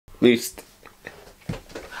Boost.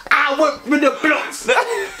 I went with the blocks.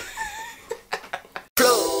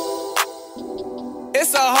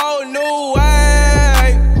 It's a whole new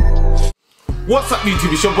way. What's up,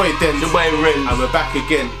 YouTube? It's your boy Denz, Your boy Renz, and we're back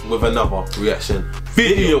again with another reaction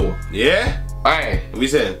video. Yeah? Alright. What we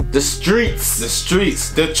saying? The streets. The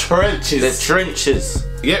streets, the trenches. The trenches.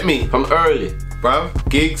 You get me? From early. Bruv,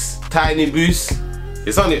 gigs, tiny boost.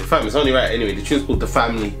 It's only, fam, it's only right anyway. The tune's called The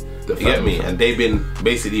Family. You get me? And they've been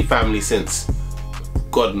basically family since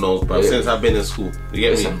God knows, bro. Yeah. Since I've been in school. You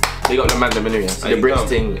get me? They got the man them anyway. So the bricks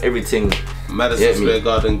thing, everything. Madison Square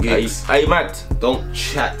Garden gigs. Are you mad? Don't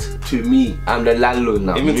chat to me. I'm the landlord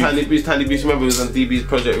now. Even Tiny Boost, remember, was on DB's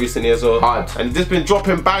project recently as well. Hard. And he's just been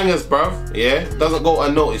dropping bangers, bruv. Yeah? Doesn't go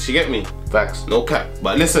unnoticed, you get me? Facts. No cap.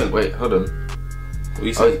 But listen. Wait, hold on. What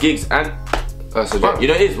you say? Gigs and... so you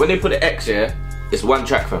know it is, when they put the X, yeah, it's one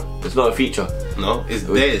track, fam. It's not a feature. No, it's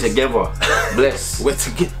theirs. Together. Bless. We're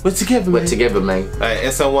together, man. We're together, man. Alright,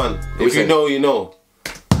 SL1. If you know, you know.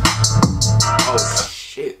 Oh,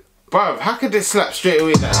 shit. Bruv, how could this slap straight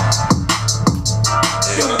away like that?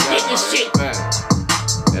 Get this shit, man.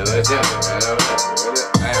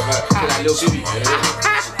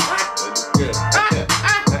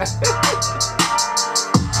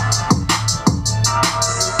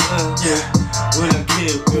 Yeah, when I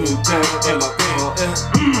came through down in my car,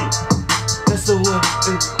 that's the one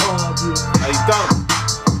it's all good. How you done?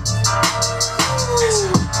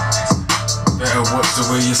 Better watch the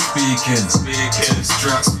way you're speaking.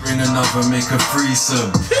 Straps bring another, make a threesome.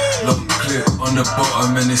 Long clip on the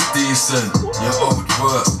bottom and it's decent. Your old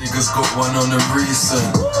works, niggas got one on them recent.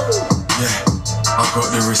 Yeah, I got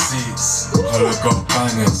the receipts. Holla got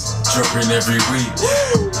bangers, dropping every week.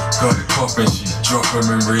 Got it poppin', she drop them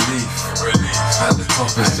in relief. At the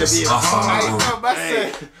top it's just us on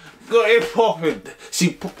the Got it popping.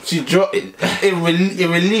 She dropped it in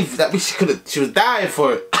relief. That means she was dying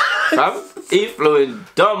for it. Fam, he flowing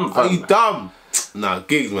dumb, fam. Are you dumb? Nah,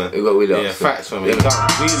 gigs, man. You got wheel up. Yeah, facts, fam. You dumb.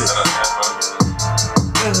 Wheel it.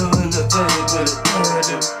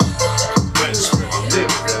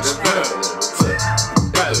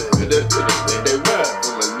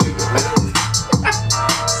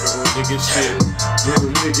 Nigga shit,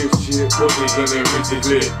 little nigga shit, what we gonna rinse it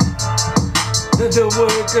lit? The one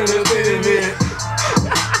gonna fit in it.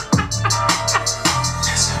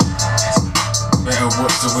 Better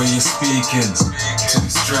watch the way you're speaking. Two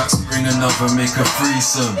straps bring another, make a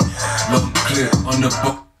threesome. Long clip on the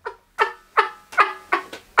book.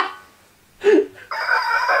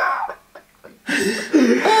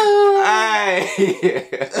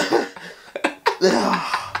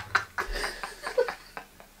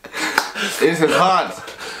 This is hard.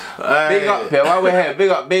 Big up here, while we're here, big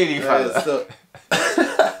up Bailey, fam.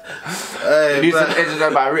 Hey, you some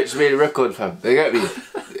engineered by Rich made a record, fam. They get me?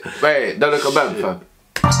 Wait, don't look a band, fam.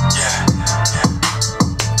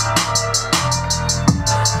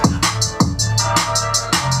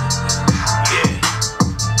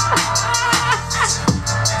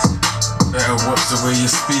 Better watch the way you're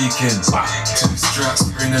speaking. Two straps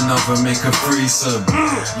bring another, make a threesome.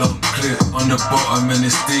 Long clip on the bottom and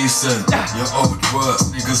it's decent. Your old works,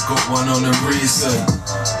 niggas got one on them recent.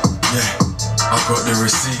 Yeah, I got the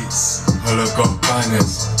receipts. Holla got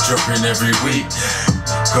bangers, dropping every week.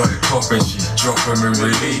 Got it poppin', she drop them in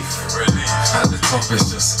relief. At the top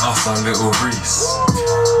it's just us and little Reese.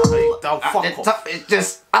 Don't fuck At the top it's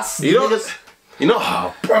just us, niggas. You know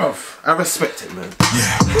how, bruv, I respect it, man.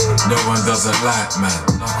 Yeah, no one doesn't like, man.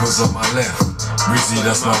 Knuckles on my left, Rizzy,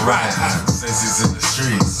 that's my right hand. Says he's in the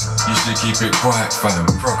streets, you should keep it quiet, fam.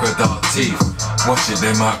 Crocodile teeth, watch it,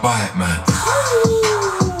 they might bite, man.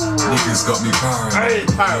 Niggas got me paranoid,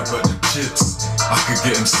 I got the chips, I could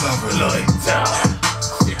get him slavered like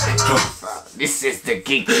This is the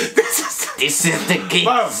gig. This is the gig.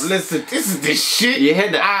 Bruv, listen, this is the shit you hear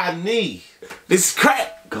that? I need. This is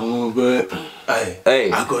crack. Come on, bro. Hey,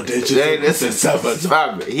 I got that shit. This is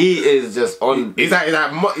fam. He is just on. It's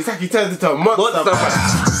like he turns into a monster.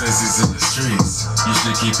 Says he's in the streets, you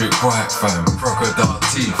should keep it quiet, fam. Crocodile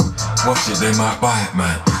teeth, watch it, they might bite,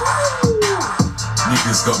 man.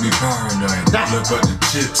 Niggas got me paranoid. Look got the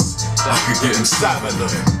chips, I could get him slavered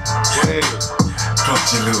like.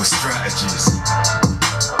 Clutching little strategies.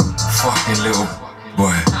 Fucking little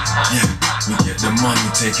boy. Yeah, we get the money,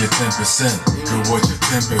 take your 10%. Go watch your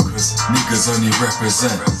temper, cause niggas only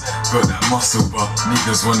represent. Got that muscle, but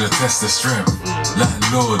niggas wanna test the strength.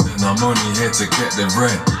 Landlord, and I'm only here to get the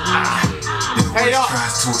rent. They always try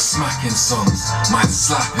to talk smacking songs. Might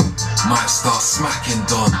slap it, might start smacking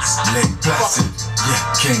dons. Late placid, yeah,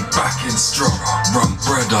 came back in strong. Rum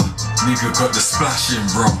brother, nigga got the splashing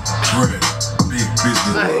rum. Bread, big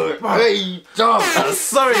business. Hey, John.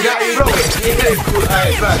 Sorry, that ain't wrong.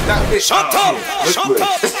 That bit. Shut up! Shut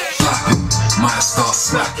up! Flapping, might start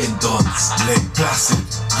smacking dons. Leg placid,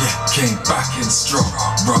 yeah, came back in strong.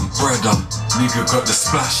 Rum breader, nigga got the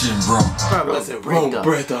splashing wrong. Wrong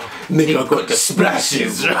brother. Nigga got the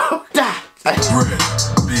splashes. Bread,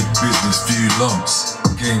 big business, few lumps.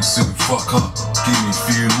 Game soon fuck up, give me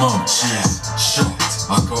few months. Shot,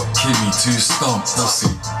 I got Kimmy 2 stumps. Pussy,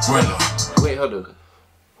 well. Wait, hold on.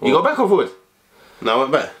 You go back or forward? No, I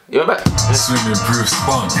went back. You went back? Swimming proof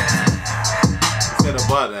spun. Said a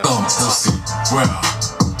bar there. Pussy, well.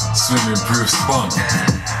 Swimming proof spun.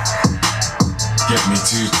 Get me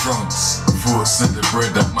 2 trunks. Thoughts in the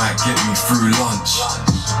bread that might get me through lunch.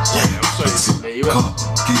 Yeah, Cup,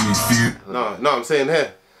 give me few. No, I'm saying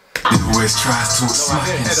here. They always try to talk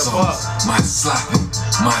smacking songs. Might slap it,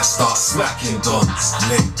 might start smacking dons.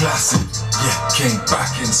 Leg placid, yeah, came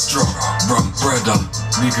back in strong. Rum breader,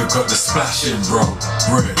 nigga got the splashing wrong.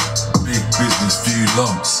 Bread, big business, few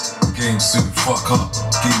lumps. Game soon fuck up,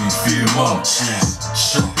 give me few months.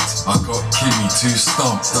 Shot, I got Kimmy 2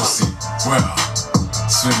 stumps. Pussy, well,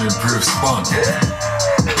 swimming proof spun.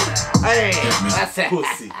 Hey, Get me. that's it.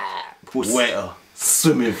 Pussy. Wetter.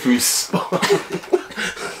 Swimming through spot.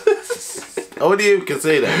 Only you can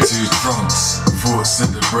say that. 2 trunks, thoughts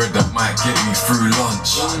in the bread that might get me through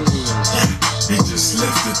lunch. He just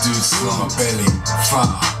left the dude slant belly,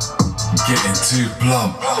 fat, getting too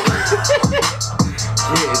plump.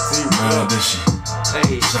 Murder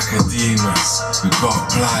shit, Shaka Demons, we got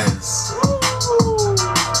pliers.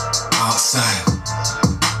 Outside,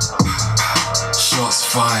 shots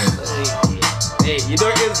fired. Hey, you know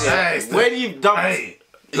what it is, yeah? When you dump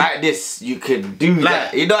like this, you can do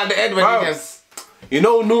that. You know at the end when you just... You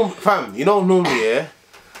know normally, yeah?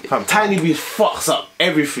 Fam, Tiny B fucks up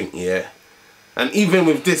everything, yeah? And even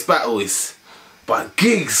with this battle, but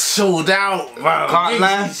Gigs showed out, bro. Can't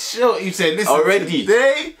lie. You said, listen, already.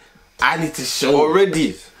 Today, I need to show.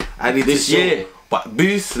 Already. I need this to show. year. But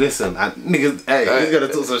Boost, listen, and niggas, hey, he's gonna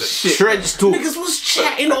talk some shit. Trench talk. Niggas was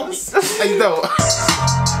chatting on. You know.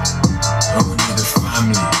 I don't need a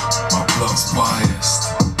family, my blood's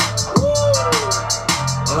biased.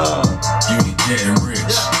 You ain't getting rich,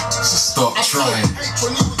 so stop trying.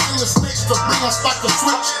 When he was in the States to bring us back to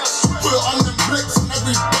switch. Put on them blicks and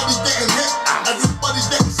everybody getting hit. Everybody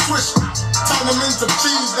getting switched. Turn them into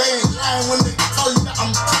cheese, they ain't lying when they tell you that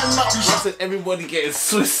I'm turning up. I said everybody getting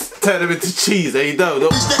Swiss, turn them into cheese. There you go. Don't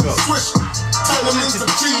Getting switched. Turn them into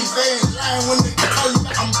cheese, they ain't lying when they tell you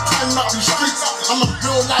that I'm turning up these streets. I'm a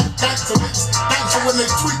real life gangster, gangster when they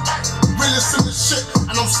tweet. Realest in the shit,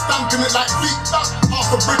 and I'm stamping it like feet.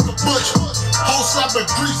 Half a brick of bush, whole slab of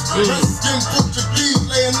grease. Red skin Portuguese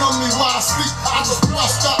laying on me while I sleep. I just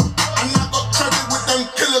bust up, and I got credit with them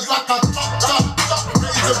killers like I topped up.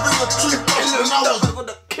 Razor ring a tree, and I was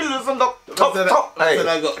the killers on the top. I said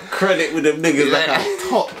I got credit with them niggas like I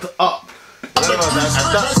topped up.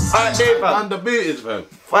 Alright, Dave, man. Undefeated, fam.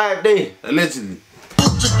 5 days. Allegedly.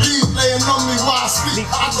 Portuguese laying on me while I sleep.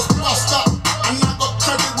 I just bust up, and I got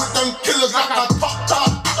credit with them killers like I topped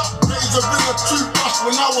up. Razor ring a toothbrush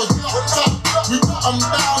when I was locked up. We put them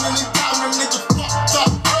down anytime them niggas fucked up.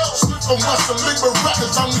 Smith and Wesson, Liquor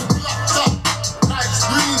Records, and we blocked up. Nice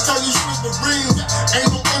green, tell you Smith the rings. Ain't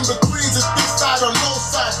no in-betweens, it's this side or no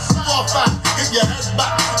side. Far back, hit your head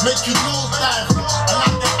back, make you nose dive. And I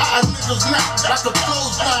get out of niggas' neck like a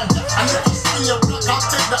clothesline. And if I spin your block, I'll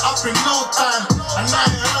take that up in no time. And I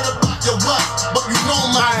ain't heard about your work, but you know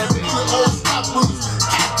mine. Bullet holes, stab wounds,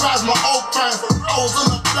 cat drives my old crimes. I was on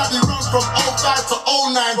a bloody run from 05 to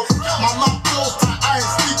 09. Got my mouth closed tight, I ain't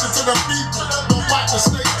speaking to the people. Don't wipe the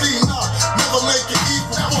snake clean up, never make it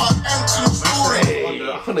equal. Put an end to the story.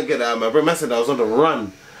 I couldn't get that out, man. Bro, man said I was on the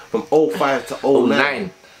run from 05 to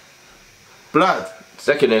 09. Blood.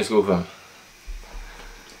 Second in school, fam.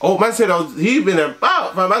 Oh, man said he been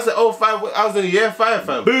about, fam. I said 05, I was in year 5,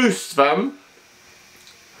 fam. Boost, fam.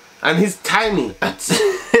 And he's tiny. He's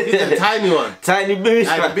the tiny one. Tiny Boost,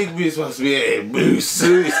 And the fam. big Boost must be a Boost.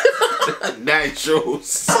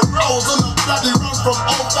 Nitros. I was on a bloody run from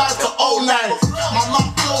 05 to 09. My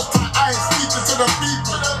mouth closed tight, I ain't speaking to the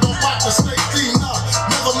people. Don't wipe the snake clean up,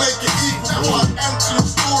 never make it equal. Put an end to the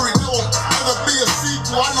story, there will never be a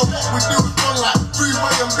sequel. I know what we do is run like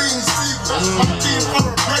freeway and being sequel. My team for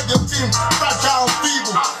a regular team, fragile and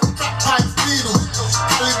feeble. Crack pipes, needles,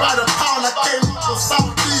 Cali by the pound, I came up with sour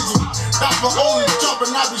diesel. That's my only job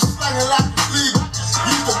and I be slanging like it's legal.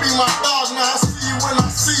 Used to be my dog, now I see you when I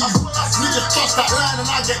see you. Niggas trust that line and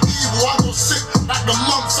I get evil. I go sick like the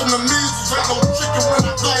mumps and the measles. Ain't no chicken when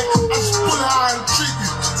I play, I just pull it out and treat you.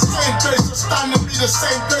 Same place, I stand to be the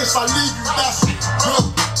same place I leave you. That's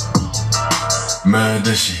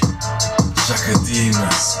Murder she,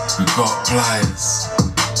 Shakademus, we got pliers.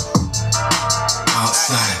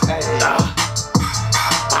 Outside,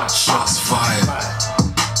 shots fired.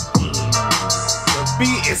 The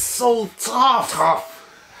beat is so tough.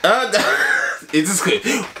 It's just good.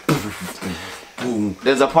 Boom.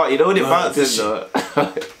 There's a part, you know when it bounces though.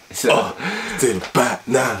 To the back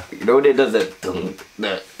now. You know when it does that.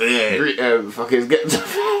 Fucking get.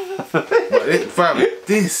 But fam,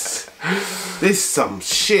 this some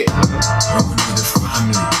shit. I would need a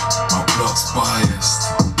family, my block's biased.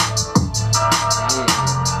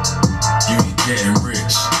 You ain't getting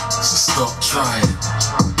rich, so stop trying.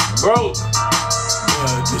 Bro.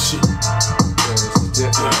 This shit.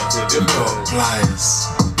 We got pliers.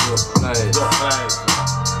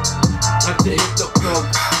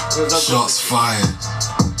 Shots fired.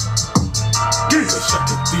 I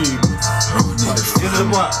would need a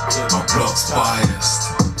family, my block's biased.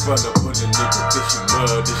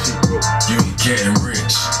 You ain't getting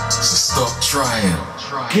rich, so stop trying.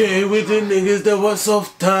 Get with the niggas that was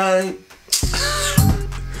soft time.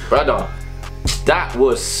 Brother, that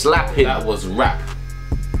was slapping. That was rap.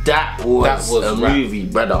 That was a rap. movie,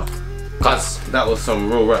 brother. Cause that was some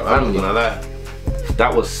real rap. I'm not gonna lie.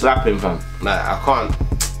 That was slapping, fam. Like I can't.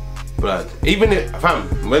 But even if, fam,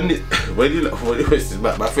 when you look,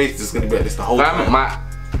 my face is gonna be like this the whole time.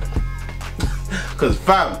 Cause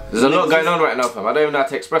fam, there's a lot going on right now, fam. I don't even know how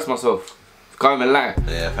to express myself. Can't even lie.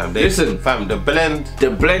 Yeah, fam. Listen, fam, the blend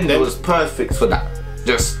was perfect for that.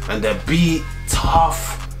 Just and the beat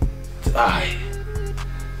tough.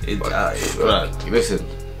 Listen,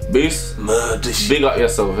 Boost, murder shit. Big up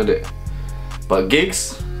yourself, innit? But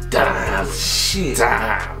gigs, damn shit,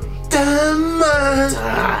 damn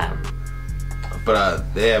man. But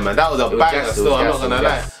yeah, man, that was a banger. Still, I'm not gonna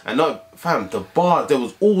lie. And not, fam, the bar, there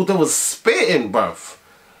was spitting, bruv.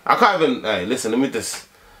 I can't even. Hey, listen, let me just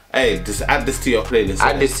add this to your playlist.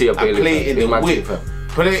 Add this to your playlist. Play it in the whip, fam.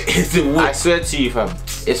 Put it in the whip. I swear to you, fam.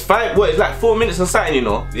 It's it's like 4 minutes or something, you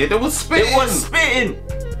know. Yeah, there was spitting. It was spitting.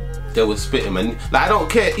 There was spitting, man. Like I don't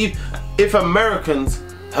care if Americans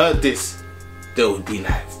heard this, they would be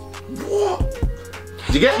like, what?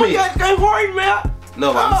 Do you get me? Go hard, man.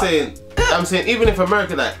 No, but I'm saying even if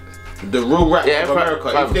America, like the real rap of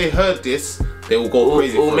America, if they heard this, they will go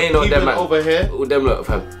crazy. All men know them, man. Over here, all them lot,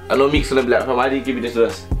 fam. I know Meek's gonna be like, fam, why did you give me this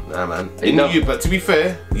verse? Nah, man. But to be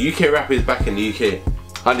fair, UK rap is back in the UK.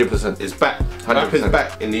 100%. It's back. 100%. Rap is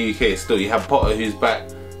back in the UK still. You have Potter who's back.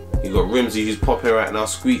 You got Rimsey who's popping right now.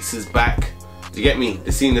 Squeaks is back. Do you get me?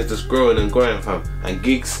 The scene is just growing and growing, fam. And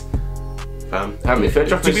Gigs, fam. If you're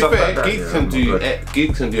dropping stuff like that,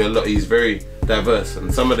 Gigs can do a lot. He's very diverse,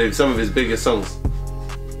 and some of his biggest songs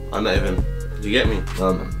are not even. Do you get me?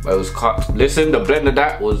 No, man. But it was cut. Listen, the blend of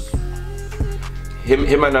that was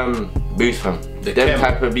him and Boost, fam. Them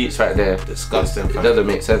type of beats right there. Disgusting. It doesn't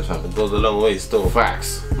make sense, fam. It goes a long way still.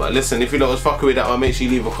 Facts. But listen, if you lot was fucking with that one, make sure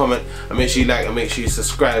you leave a comment, and make sure you like, and make sure you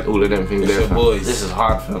subscribe. All of them things there, there, fam. boys. This is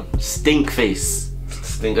hard, fam. Stink face.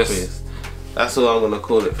 Stink face. That's what I'm gonna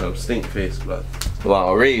call it, fam. Stink face, blood.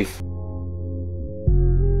 Wow, rave.